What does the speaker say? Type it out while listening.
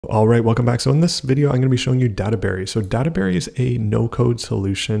All right, welcome back. So in this video, I'm going to be showing you Databerry. So Databerry is a no-code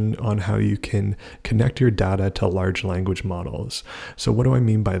solution on how you can connect your data to large language models. So what do I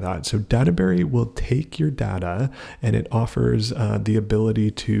mean by that? So Databerry will take your data and it offers the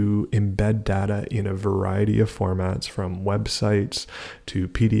ability to embed data in a variety of formats, from websites to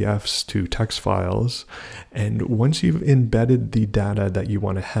PDFs to text files. And once you've embedded the data that you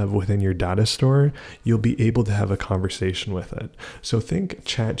want to have within your data store, you'll be able to have a conversation with it. So think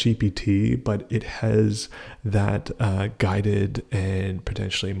ChatGPT, but it has that guided and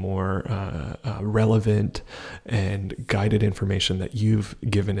potentially more relevant and guided information that you've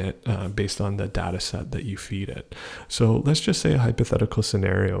given it based on the data set that you feed it. So let's just say a hypothetical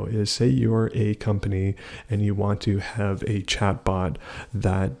scenario is, say you're a company and you want to have a chatbot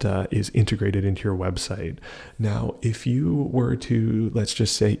that is integrated into your website. Now, if you were to, let's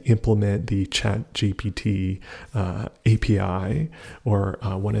just say, implement the ChatGPT API or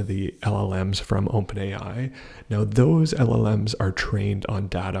one of the LLMs from OpenAI, now those LLMs are trained on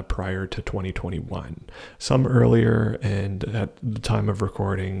data prior to 2021. Some earlier, and at the time of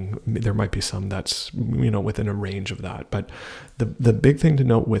recording, there might be some that's within a range of that. But the big thing to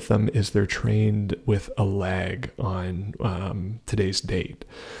note with them is they're trained with a lag on today's date.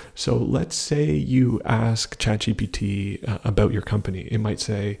 So let's say you ask ChatGPT about your company. It might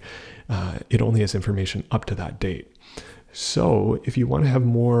say it only has information up to that date. So if you want to have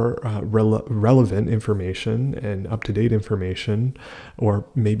more relevant information and up-to-date information, or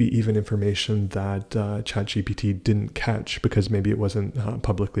maybe even information that ChatGPT didn't catch because maybe it wasn't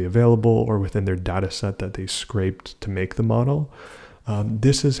publicly available or within their data set that they scraped to make the model,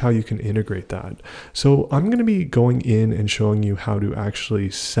 this is how you can integrate that. So I'm going to be going in and showing you how to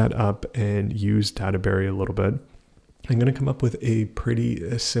actually set up and use Databerry a little bit. I'm going to come up with a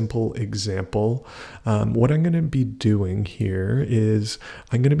pretty simple example. What I'm going to be doing here is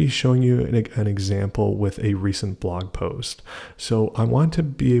I'm going to be showing you an example with a recent blog post. So I want to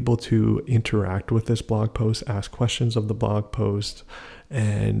be able to interact with this blog post, ask questions of the blog post,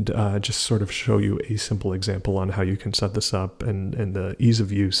 and just sort of show you a simple example on how you can set this up and the ease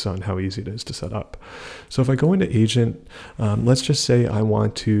of use on how easy it is to set up. So if I go into agent, let's just say I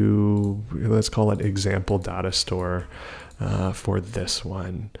want to, let's call it example data store for this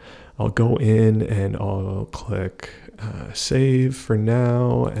one. I'll go in and I'll click save for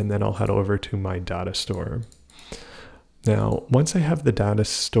now, and then I'll head over to my data store. Now, once I have the data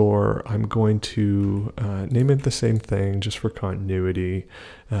store, I'm going to name it the same thing just for continuity.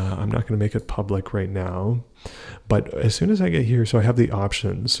 I'm not going to make it public right now. But as soon as I get here, so I have the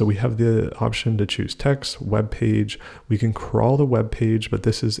options. So we have the option to choose text, web page. We can crawl the web page, but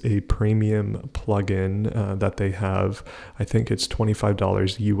this is a premium plugin that they have. I think it's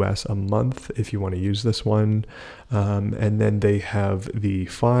 $25 US a month if you want to use this one. And then they have the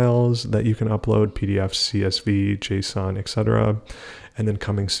files that you can upload, PDF, CSV, JSON, etc. And then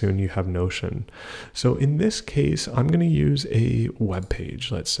coming soon, you have Notion. So in this case, I'm going to use a web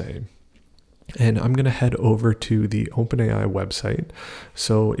page, let's say. And I'm going to head over to the OpenAI website.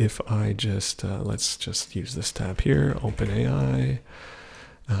 So if I just, let's just use this tab here, OpenAI,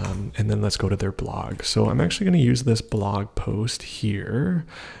 and then let's go to their blog. So I'm actually going to use this blog post here.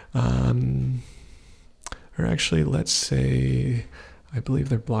 Or actually, let's say, I believe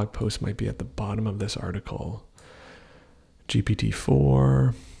their blog post might be at the bottom of this article.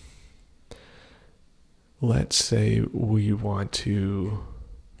 GPT-4. Let's say we want to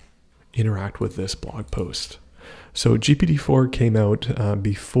interact with this blog post. So GPT-4 came out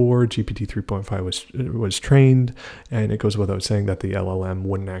before GPT 3.5 was trained, and it goes without saying that the LLM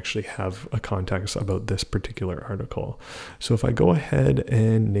wouldn't actually have a context about this particular article. So if I go ahead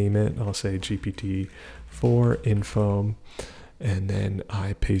and name it, I'll say GPT-4 info, and then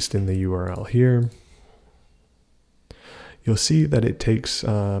I paste in the URL here. You'll see that it takes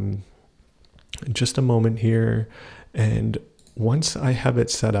just a moment here, and once I have it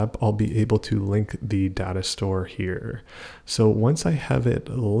set up, I'll be able to link the data store here. So once I have it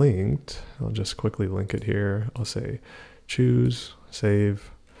linked, I'll just quickly link it here. I'll say choose,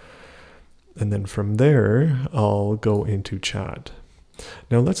 save, and then from there, I'll go into chat.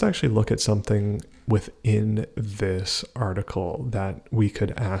 Now let's actually look at something within this article that we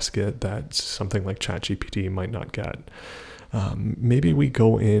could ask it that something like ChatGPT might not get. Maybe we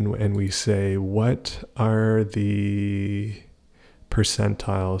go in and we say, what are the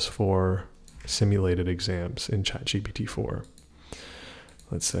percentiles for simulated exams in ChatGPT 4?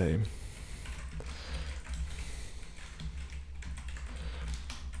 Let's say.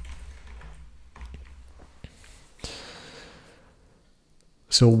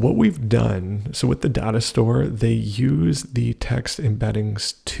 So what we've done, so with the data store, they use the text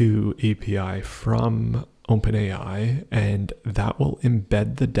embeddings to API from OpenAI, and that will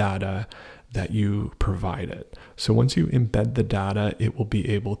embed the data that you provide it. So once you embed the data, it will be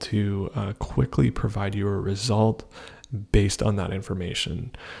able to quickly provide you a result based on that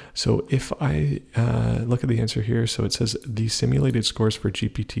information. So if I look at the answer here, so it says the simulated scores for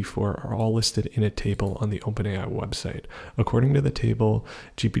GPT-4 are all listed in a table on the OpenAI website. According to the table,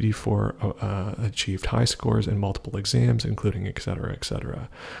 GPT-4 achieved high scores in multiple exams, including et cetera, et cetera.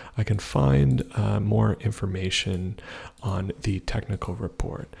 I can find more information on the technical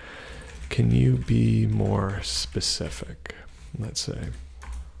report. Can you be more specific? Let's say.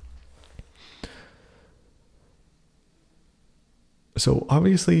 So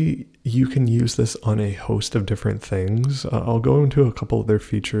obviously you can use this on a host of different things. I'll go into a couple of their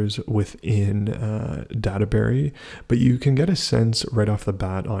features within Databerry, but you can get a sense right off the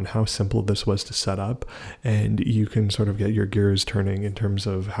bat on how simple this was to set up, and you can sort of get your gears turning in terms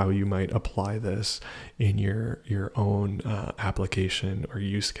of how you might apply this in your own application or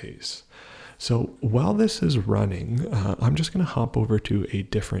use case. So while this is running, I'm just going to hop over to a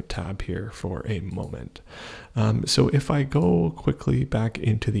different tab here for a moment. So if I go quickly back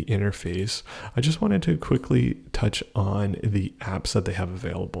into the interface, I just wanted to quickly touch on the apps that they have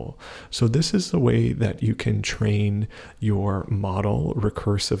available. So this is the way that you can train your model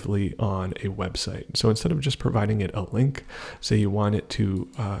recursively on a website. So instead of just providing it a link, say you want it to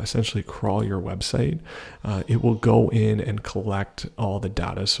essentially crawl your website, it will go in and collect all the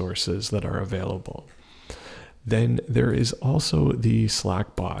data sources that are available. Then there is also the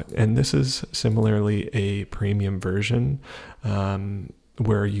Slack bot, and this is similarly a premium version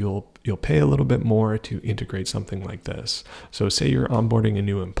where you'll pay a little bit more to integrate something like this. So say you're onboarding a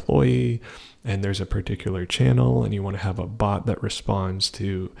new employee and there's a particular channel and you want to have a bot that responds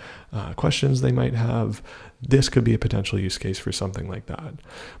to questions they might have. This could be a potential use case for something like that.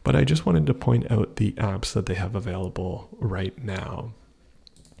 But I just wanted to point out the apps that they have available right now.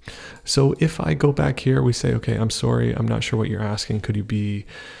 So if I go back here, we say, okay, I'm sorry, I'm not sure what you're asking. Could you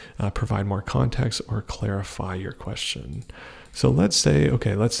provide more context or clarify your question? So let's say,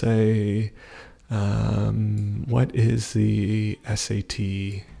 okay, let's say, what is the SAT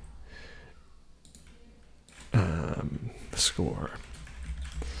score?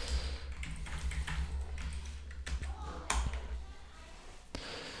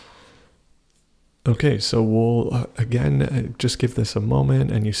 Okay, so we'll again just give this a moment,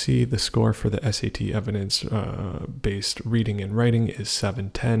 and you see the score for the SAT evidence-based reading and writing is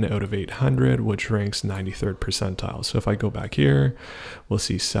 710 out of 800, which ranks 93rd percentile. So if I go back here, we'll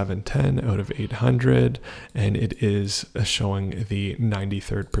see 710 out of 800, and it is showing the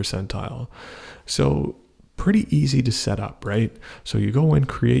 93rd percentile. So pretty easy to set up, right? So you go in,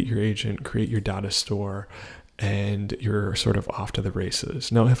 create your agent, create your data store, and you're sort of off to the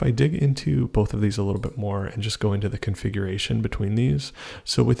races. Now, if I dig into both of these a little bit more and just go into the configuration between these,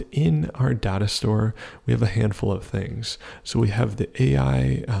 so within our data store, we have a handful of things. So we have the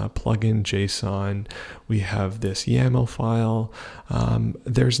AI plugin JSON, we have this YAML file.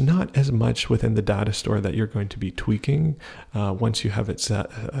 There's not as much within the data store that you're going to be tweaking once you have it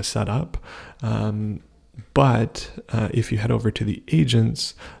set up. But if you head over to the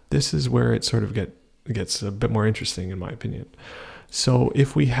agents, this is where it sort of gets a bit more interesting, in my opinion. So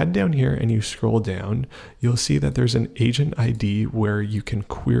if we head down here and you scroll down, you'll see that there's an agent ID where you can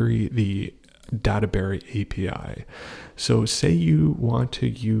query the Databerry API. So say you want to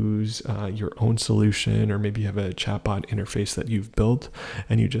use your own solution, or maybe you have a chatbot interface that you've built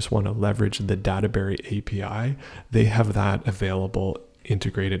and you just want to leverage the Databerry API, they have that available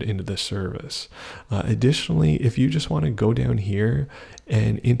integrated into the service. Additionally, if you just want to go down here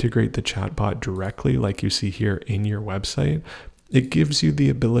and integrate the chatbot directly, like you see here in your website, it gives you the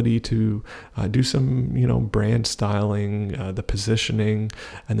ability to do some, brand styling, the positioning,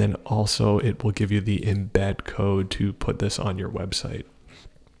 and then also it will give you the embed code to put this on your website.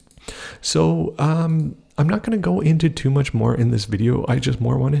 So I'm not going to go into too much more in this video. I just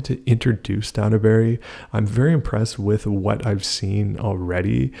more wanted to introduce Databerry. I'm very impressed with what I've seen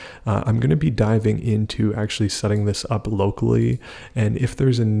already. I'm going to be diving into actually setting this up locally, and if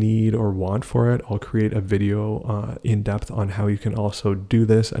there's a need or want for it, I'll create a video in depth on how you can also do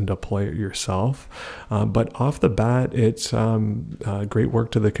this and deploy it yourself. But off the bat, it's great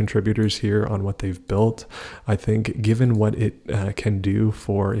work to the contributors here on what they've built. I think given what it can do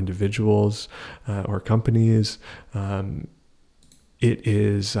for individuals or companies, It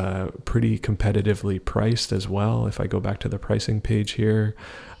is pretty competitively priced as well. If I go back to the pricing page here,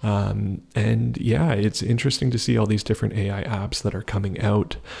 and yeah, it's interesting to see all these different AI apps that are coming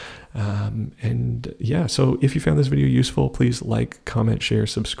out. And yeah, so if you found this video useful, please like, comment, share,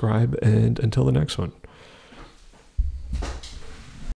 subscribe, and until the next one.